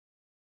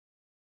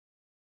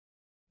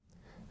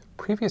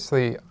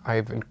Previously,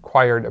 I've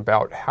inquired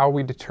about how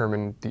we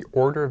determine the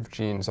order of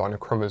genes on a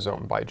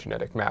chromosome by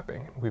genetic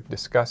mapping. We've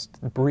discussed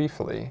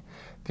briefly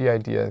the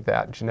idea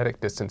that genetic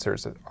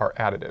distances are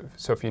additive.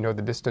 So if you know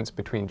the distance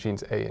between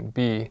genes A and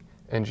B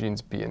and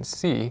genes B and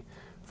C,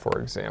 for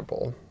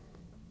example,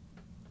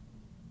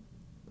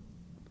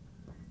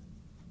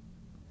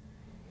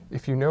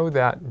 if you know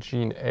that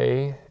gene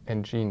A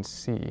and gene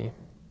C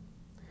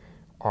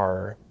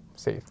are,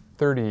 say,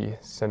 30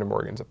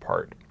 centimorgans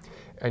apart,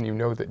 and you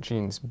know that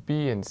genes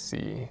B and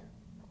C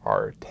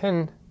are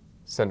 10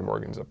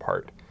 centimorgans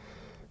apart,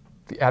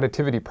 the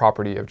additivity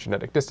property of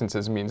genetic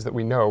distances means that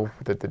we know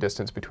that the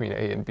distance between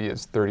A and B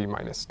is 30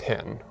 minus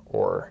 10,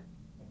 or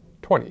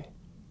 20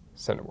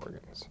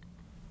 centimorgans.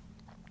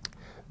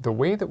 The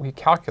way that we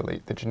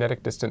calculate the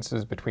genetic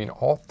distances between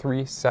all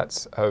three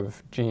sets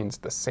of genes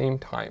at the same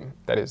time,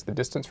 that is, the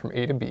distance from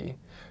A to B,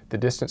 the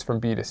distance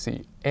from B to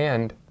C,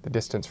 and the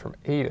distance from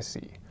A to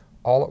C,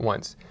 all at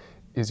once,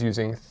 is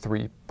using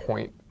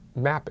three-point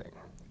mapping,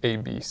 A,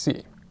 B,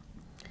 C.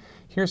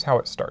 Here's how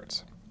it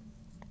starts.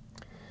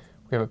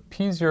 We have a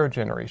P0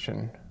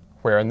 generation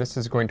where, and this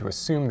is going to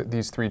assume that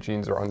these three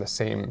genes are on the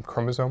same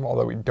chromosome,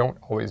 although we don't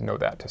always know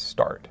that to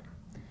start.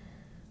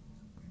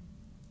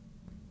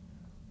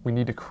 We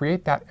need to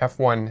create that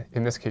F1,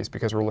 in this case,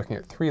 because we're looking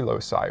at three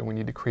loci, we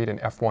need to create an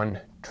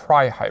F1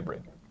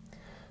 trihybrid.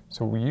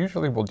 So we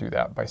usually will do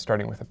that by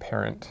starting with a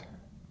parent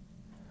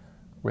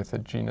with a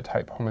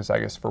genotype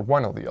homozygous for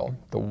one allele,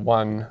 the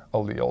one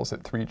alleles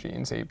at three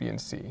genes, A, B,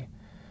 and C,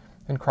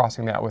 and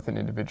crossing that with an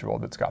individual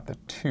that's got the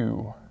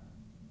two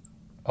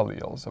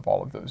alleles of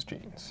all of those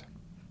genes.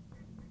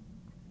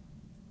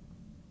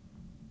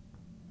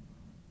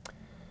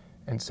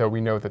 And so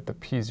we know that the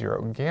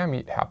P0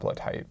 gamete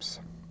haplotypes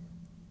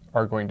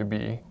are going to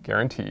be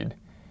guaranteed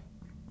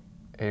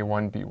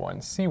A1, B1,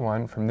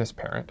 C1 from this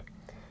parent,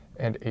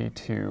 and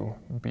A2,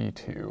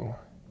 B2,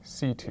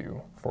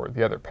 C2 for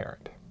the other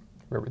parent.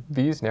 Remember,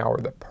 these now are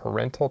the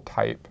parental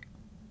type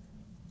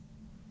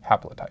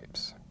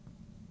haplotypes.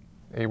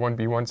 A1,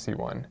 B1,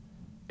 C1,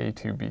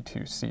 A2,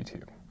 B2,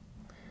 C2.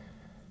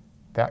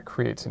 That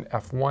creates an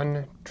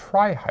F1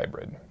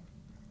 trihybrid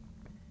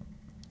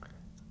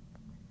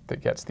that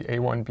gets the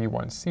A1,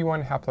 B1,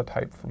 C1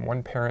 haplotype from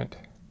one parent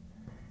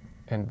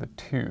and the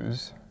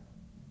 2s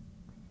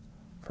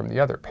from the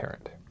other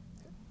parent.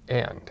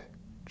 And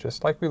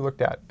just like we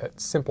looked at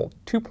simple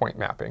two-point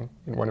mapping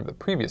in one of the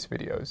previous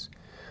videos,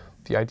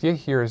 the idea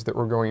here is that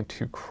we're going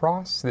to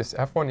cross this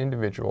F1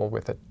 individual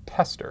with a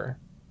tester.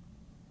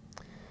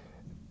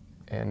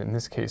 And in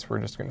this case, we're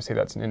just going to say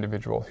that's an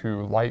individual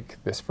who, like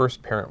this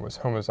first parent, was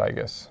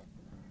homozygous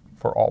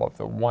for all of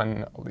the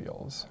one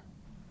alleles.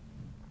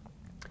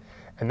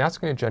 And that's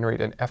going to generate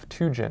an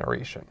F2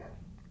 generation.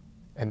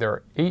 And there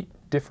are 8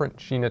 different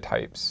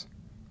genotypes,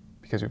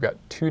 because we've got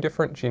 2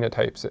 different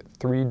genotypes at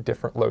 3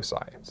 different loci.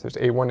 So there's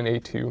A1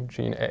 and A2,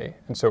 gene A,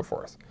 and so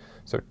forth.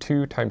 So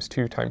 2 times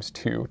 2 times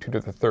 2, 2 to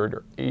the third,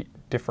 are 8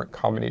 different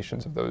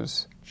combinations of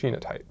those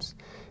genotypes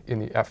in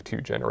the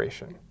F2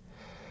 generation.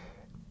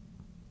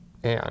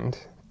 And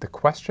the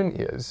question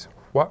is,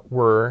 what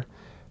were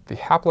the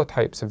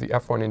haplotypes of the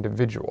F1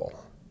 individual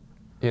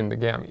in the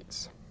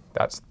gametes?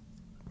 That's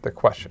the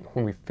question.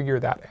 When we figure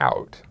that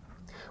out,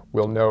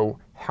 we'll know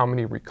how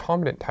many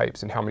recombinant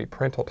types and how many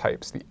parental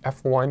types the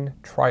F1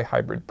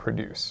 trihybrid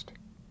produced.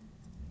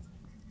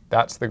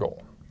 That's the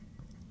goal.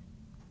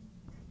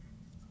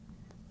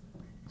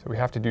 So we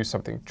have to do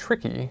something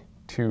tricky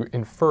to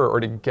infer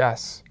or to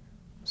guess,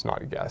 it's not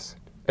a guess,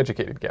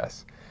 educated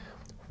guess,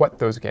 what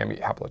those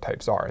gamete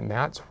haplotypes are. And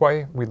that's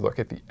why we look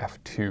at the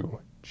F2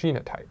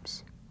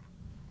 genotypes.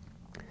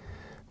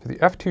 For the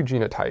F2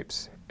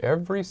 genotypes,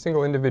 every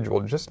single individual,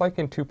 just like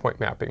in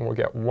two-point mapping, will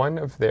get one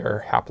of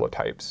their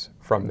haplotypes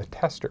from the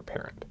tester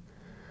parent.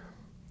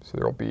 So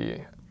there will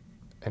be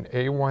an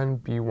A1,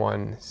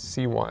 B1,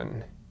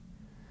 C1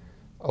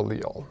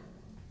 allele.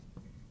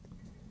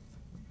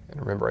 And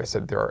remember, I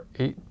said there are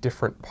 8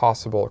 different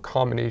possible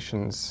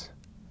combinations,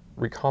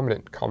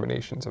 recombinant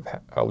combinations of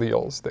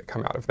alleles that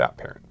come out of that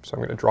parent. So I'm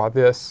going to draw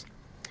this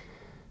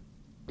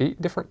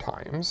 8 different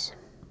times.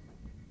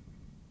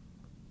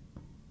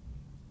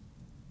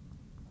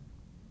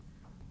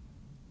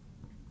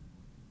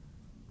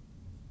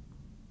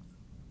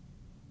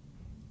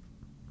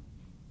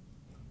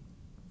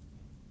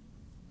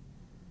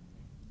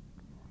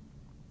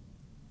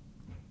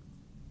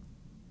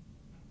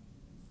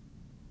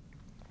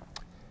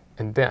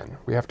 And then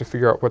we have to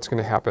figure out what's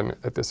going to happen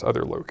at this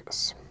other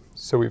locus.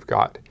 So we've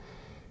got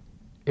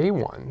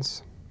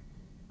A1s,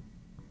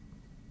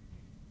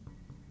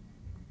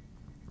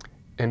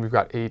 and we've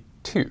got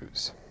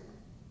A2s.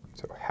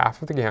 So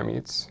half of the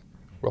gametes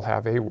will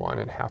have A1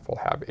 and half will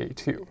have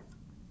A2.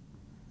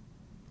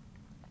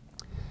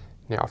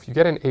 Now, if you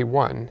get an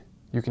A1,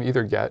 you can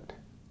either get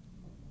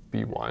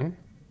B1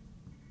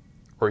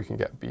 or you can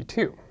get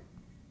B2.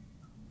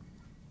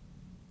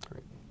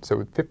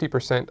 So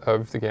 50%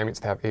 of the gametes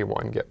that have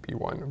A1 get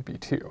B1 or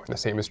B2, and the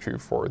same is true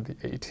for the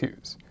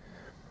A2s.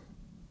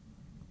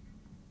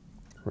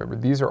 Remember,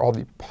 these are all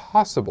the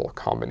possible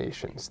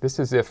combinations. This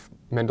is if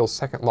Mendel's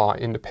second law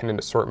independent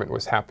assortment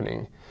was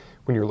happening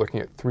when you're looking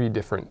at 3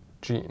 different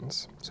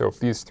genes. So if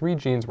these 3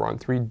 genes were on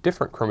 3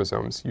 different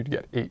chromosomes, you'd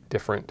get 8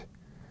 different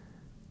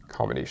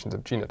combinations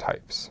of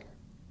genotypes.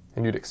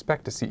 And you'd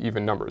expect to see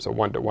even numbers, a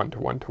 1 to 1 to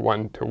 1 to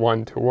 1 to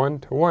 1 to 1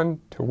 to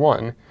 1 to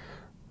 1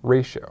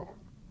 ratio.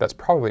 That's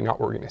probably not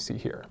what we're going to see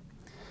here.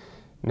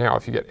 Now,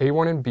 if you get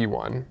A1 and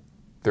B1,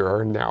 there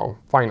are now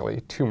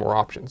finally 2 more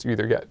options. You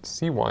either get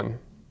C1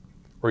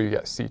 or you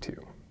get C2.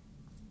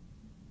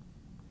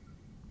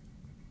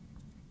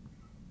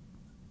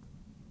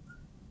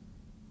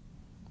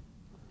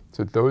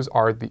 So those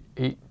are the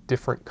 8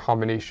 different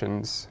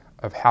combinations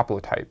of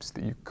haplotypes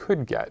that you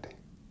could get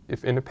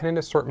if independent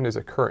assortment is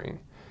occurring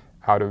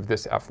out of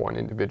this F1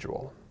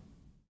 individual.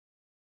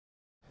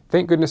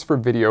 Thank goodness for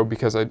video,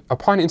 because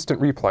upon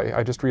instant replay,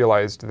 I just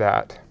realized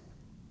that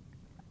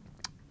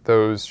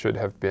those should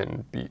have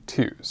been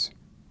B2s.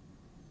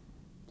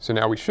 So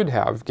now we should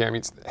have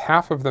gametes,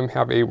 half of them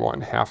have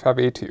A1, half have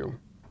A2,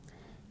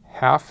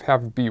 half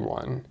have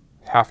B1,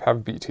 half have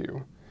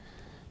B2,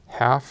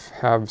 half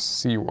have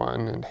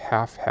C1, and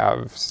half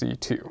have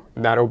C2.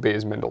 And that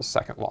obeys Mendel's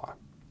second law.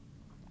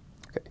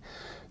 Okay.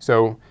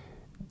 So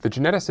the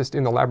geneticist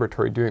in the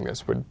laboratory doing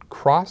this would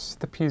cross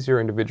the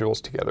P0 individuals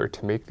together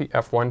to make the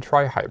F1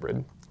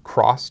 trihybrid,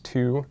 cross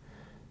to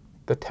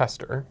the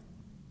tester,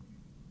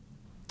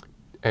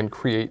 and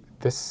create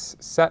this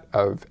set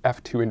of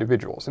F2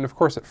 individuals. And of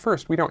course, at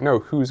first, we don't know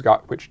who's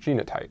got which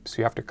genotype. So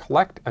you have to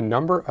collect a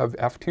number of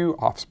F2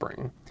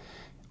 offspring,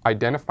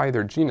 identify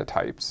their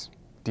genotypes,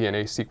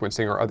 DNA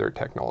sequencing or other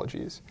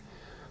technologies,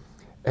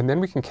 and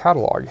then we can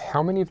catalog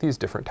how many of these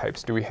different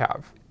types do we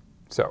have.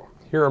 So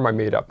here are my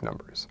made-up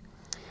numbers.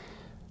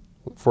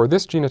 For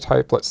this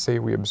genotype, let's say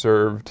we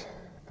observed,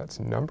 that's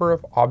number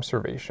of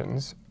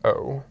observations,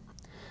 O.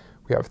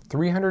 We have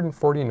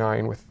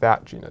 349 with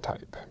that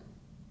genotype.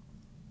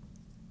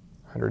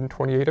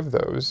 128 of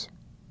those.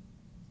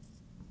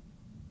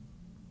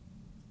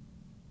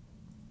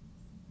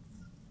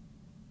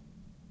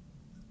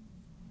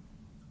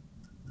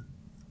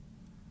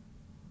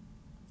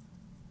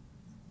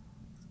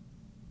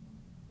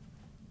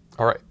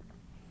 All right.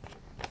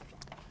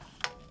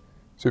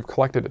 So we've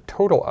collected a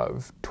total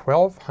of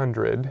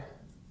 1,200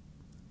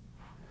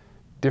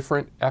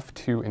 different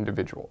F2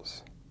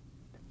 individuals.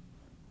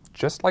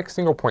 Just like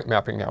single point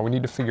mapping now, we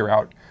need to figure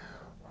out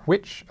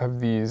which of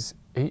these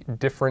 8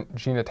 different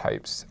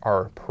genotypes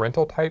are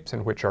parental types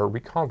and which are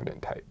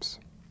recombinant types.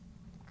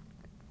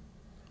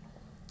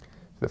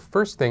 The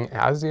first thing,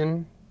 as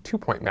in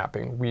 2-point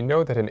mapping, we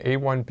know that an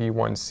A1,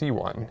 B1,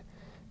 C1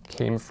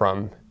 came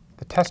from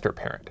the tester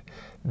parent.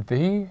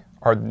 They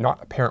are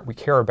not a parent we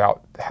care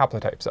about the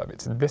haplotypes of.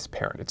 It's this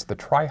parent. It's the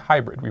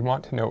trihybrid. We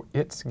want to know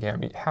its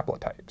gamete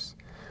haplotypes.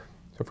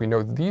 So if we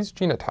know these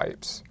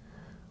genotypes,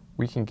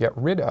 we can get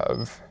rid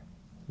of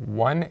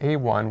one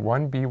A1,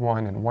 one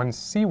B1, and one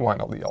C1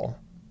 allele,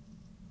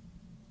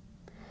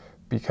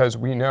 because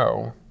we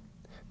know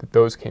that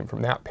those came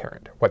from that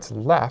parent. What's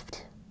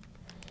left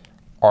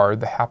are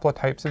the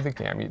haplotypes of the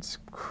gametes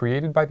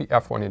created by the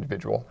F1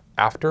 individual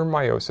after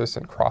meiosis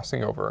and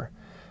crossing over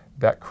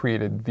that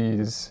created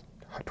these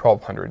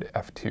 1,200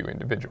 F2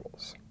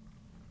 individuals.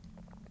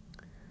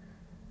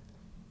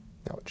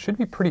 Now, it should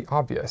be pretty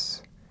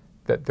obvious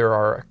that there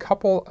are a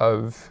couple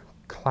of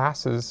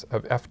classes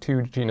of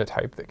F2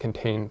 genotype that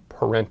contain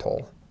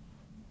parental.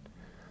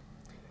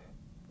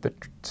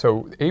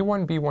 So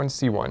A1, B1,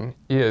 C1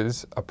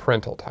 is a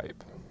parental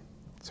type.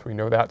 So we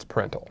know that's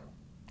parental.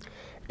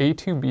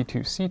 A2,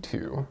 B2,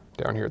 C2,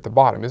 down here at the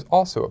bottom, is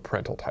also a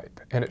parental type.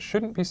 And it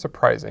shouldn't be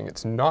surprising,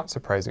 it's not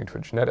surprising to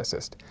a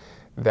geneticist,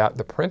 that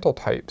the parental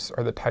types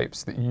are the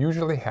types that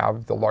usually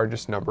have the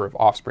largest number of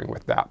offspring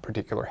with that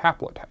particular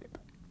haplotype.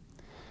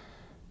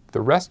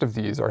 The rest of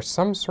these are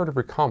some sort of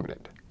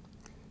recombinant.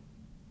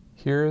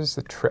 Here's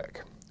the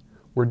trick.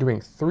 We're doing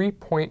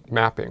 3-point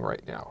mapping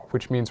right now,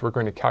 which means we're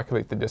going to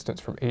calculate the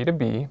distance from A to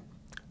B,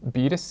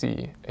 B to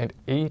C, and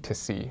A to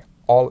C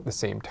all at the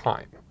same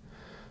time.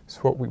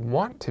 So what we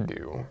want to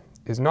do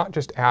is not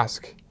just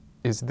ask,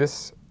 is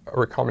this a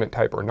recombinant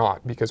type or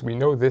not, because we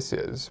know this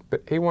is,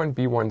 but A1,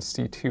 B1,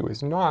 C2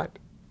 is not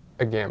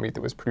a gamete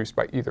that was produced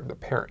by either of the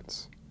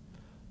parents.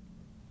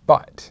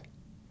 But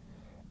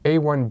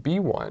A1,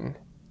 B1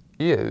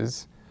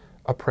 is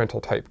a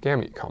parental type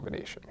gamete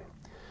combination.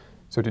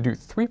 So to do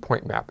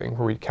 3-point mapping,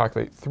 where we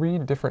calculate 3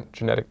 different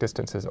genetic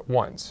distances at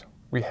once,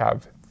 we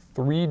have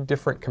 3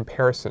 different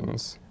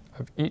comparisons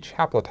of each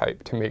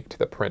haplotype to make to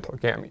the parental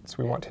gametes.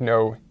 We want to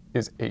know,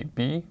 is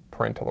AB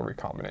parental or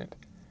recombinant?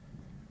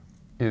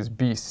 Is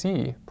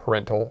BC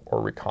parental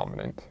or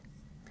recombinant?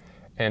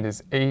 And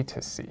is A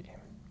to C?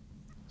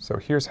 So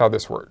here's how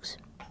this works.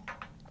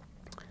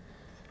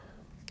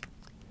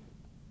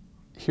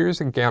 Here's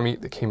a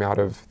gamete that came out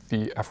of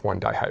the F1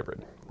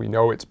 dihybrid. We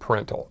know it's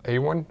parental.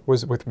 A1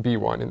 was with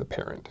B1 in the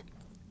parent.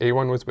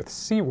 A1 was with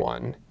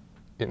C1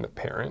 in the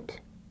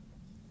parent.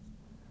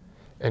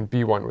 And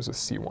B1 was with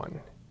C1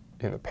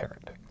 in the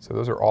parent. So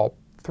those are all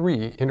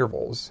 3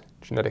 intervals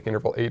genetic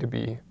interval A to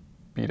B,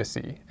 B to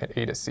C, and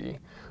A to C,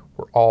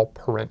 were all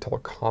parental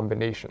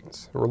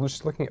combinations. We're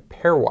just looking at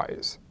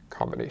pairwise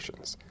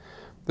combinations.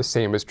 The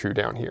same is true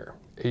down here.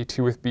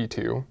 A2 with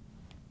B2,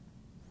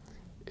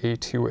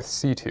 A2 with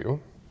C2,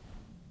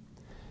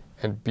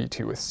 and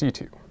B2 with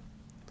C2.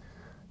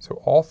 So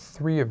all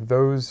three of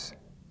those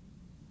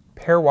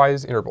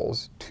pairwise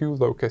intervals, two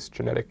locus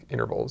genetic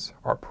intervals,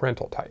 are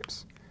parental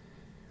types.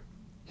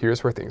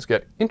 Here's where things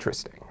get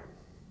interesting.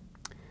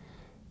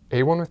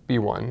 A1 with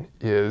B1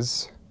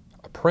 is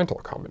a parental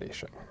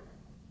combination,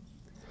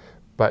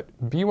 but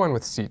B1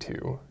 with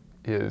C2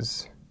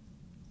 is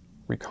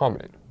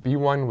recombinant.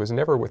 B1 was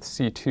never with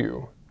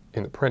C2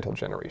 in the parental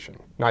generation.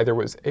 Neither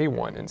was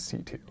A1 and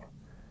C2.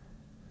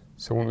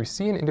 So when we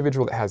see an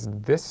individual that has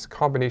this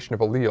combination of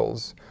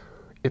alleles,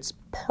 it's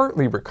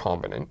partly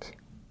recombinant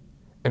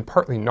and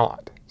partly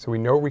not. So we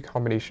know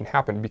recombination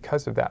happened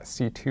because of that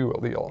C2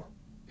 allele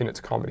in its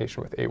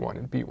combination with A1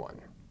 and B1.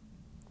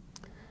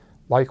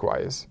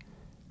 Likewise,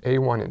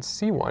 A1 and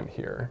C1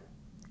 here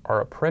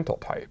are a parental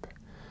type,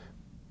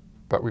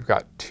 but we've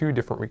got two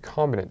different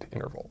recombinant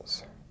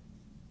intervals.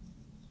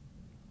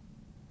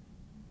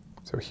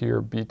 So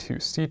here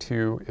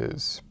B2C2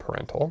 is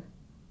parental.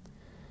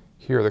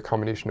 Here the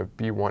combination of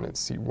B1 and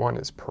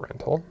C1 is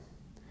parental.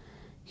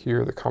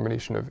 Here the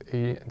combination of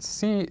A and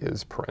C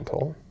is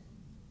parental.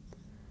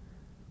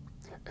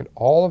 And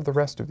all of the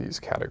rest of these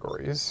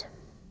categories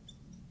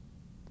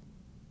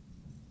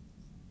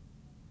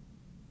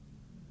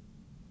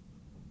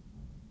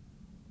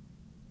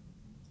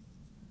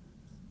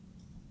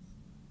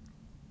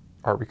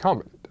are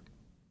recombinant.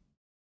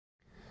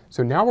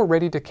 So now we're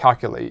ready to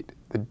calculate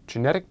the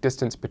genetic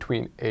distance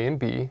between A and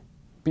B,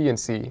 B and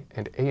C,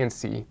 and A and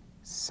C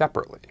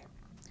separately.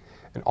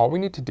 And all we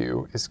need to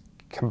do is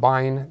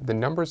combine the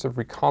numbers of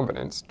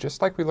recombinants,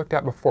 just like we looked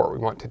at before. We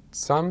want to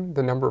sum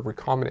the number of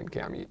recombinant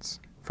gametes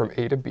from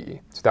A to B.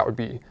 So that would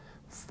be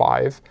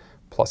 5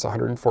 plus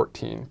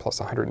 114 plus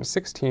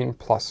 116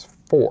 plus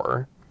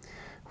 4,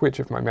 which,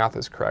 if my math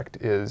is correct,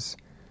 is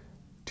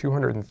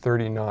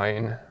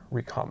 239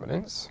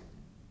 recombinants.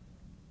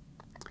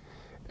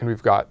 And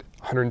we've got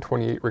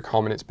 128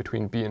 recombinants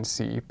between B and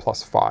C,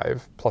 plus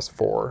 5, plus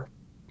 4,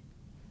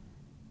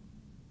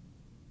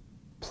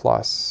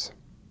 plus,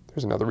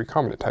 there's another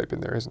recombinant type in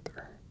there, isn't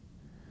there?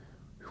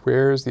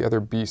 Where's the other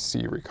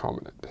BC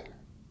recombinant?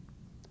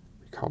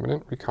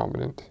 Recombinant,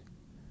 recombinant,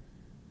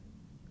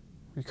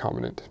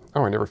 recombinant.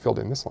 Oh, I never filled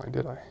in this line,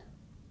 did I?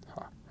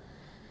 Huh.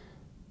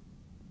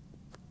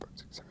 5,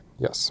 6, 7.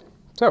 Yes.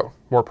 So,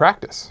 more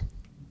practice.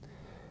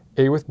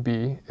 A with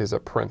B is a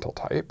parental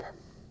type.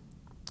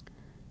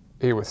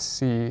 A with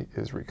C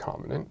is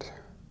recombinant,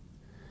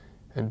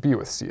 and B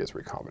with C is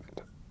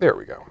recombinant. There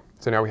we go.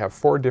 So now we have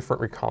 4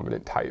 different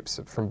recombinant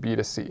types from B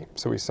to C.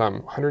 So we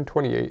sum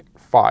 128,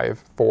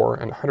 5, 4,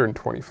 and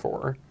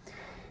 124,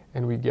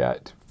 and we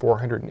get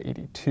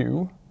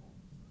 482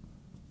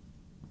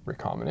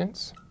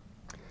 recombinants.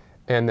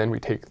 And then we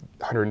take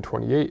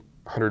 128,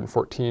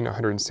 114,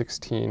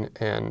 116,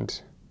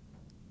 and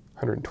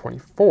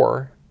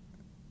 124,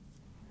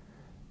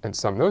 and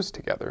sum those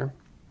together,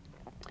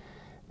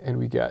 and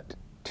we get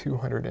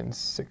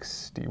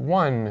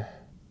 261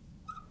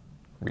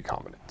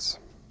 recombinants.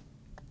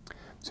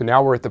 So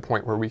now we're at the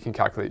point where we can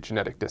calculate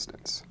genetic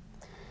distance.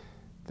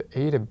 The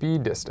A to B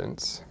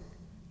distance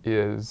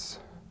is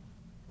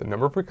the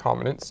number of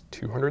recombinants,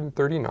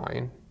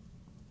 239,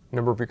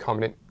 number of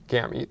recombinant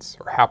gametes,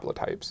 or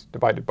haplotypes,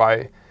 divided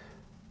by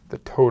the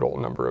total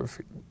number of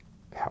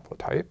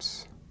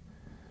haplotypes.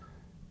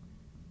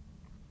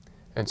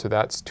 And so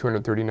that's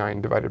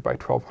 239 divided by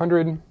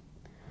 1200,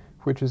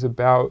 which is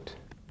about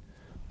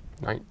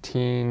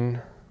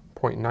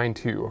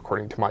 19.92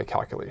 according to my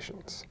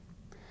calculations.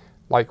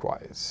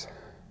 Likewise,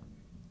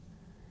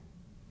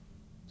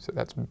 so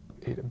that's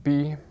A to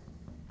B.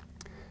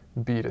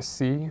 B to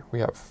C, we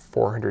have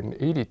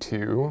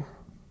 482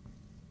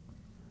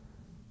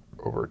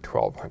 over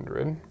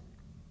 1200,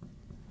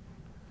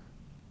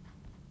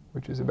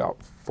 which is about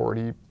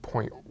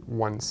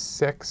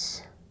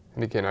 40.16.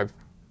 And again, I've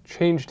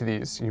changed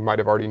these, you might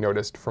have already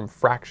noticed, from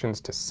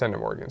fractions to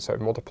centimorgans. So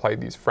I've multiplied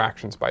these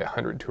fractions by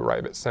 100 to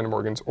arrive at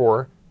centimorgans,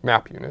 or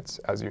map units,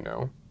 as you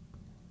know.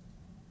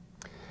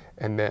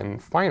 And then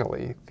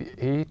finally, the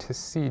A to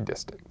C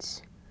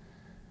distance.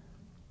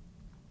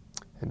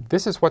 And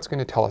this is what's going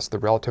to tell us the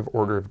relative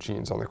order of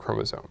genes on the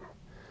chromosome.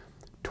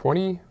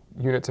 20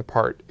 units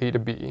apart, A to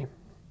B,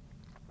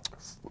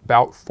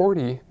 about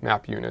 40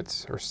 map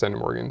units, or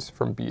centimorgans,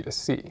 from B to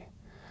C.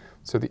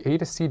 So the A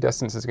to C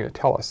distance is going to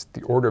tell us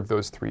the order of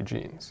those 3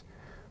 genes.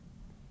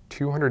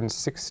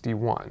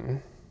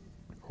 261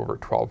 over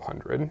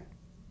 1200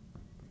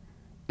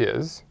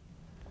 is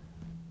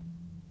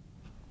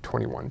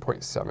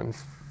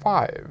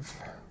 21.75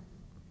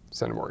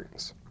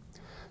 centimorgans.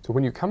 So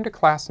when you come to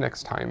class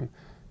next time,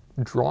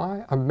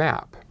 draw a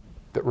map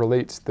that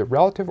relates the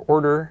relative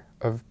order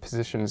of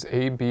positions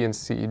A, B, and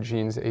C,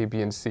 genes A,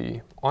 B, and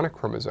C, on a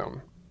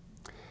chromosome,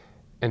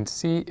 and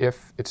see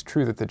if it's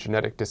true that the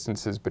genetic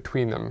distances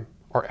between them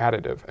are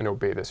additive and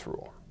obey this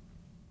rule.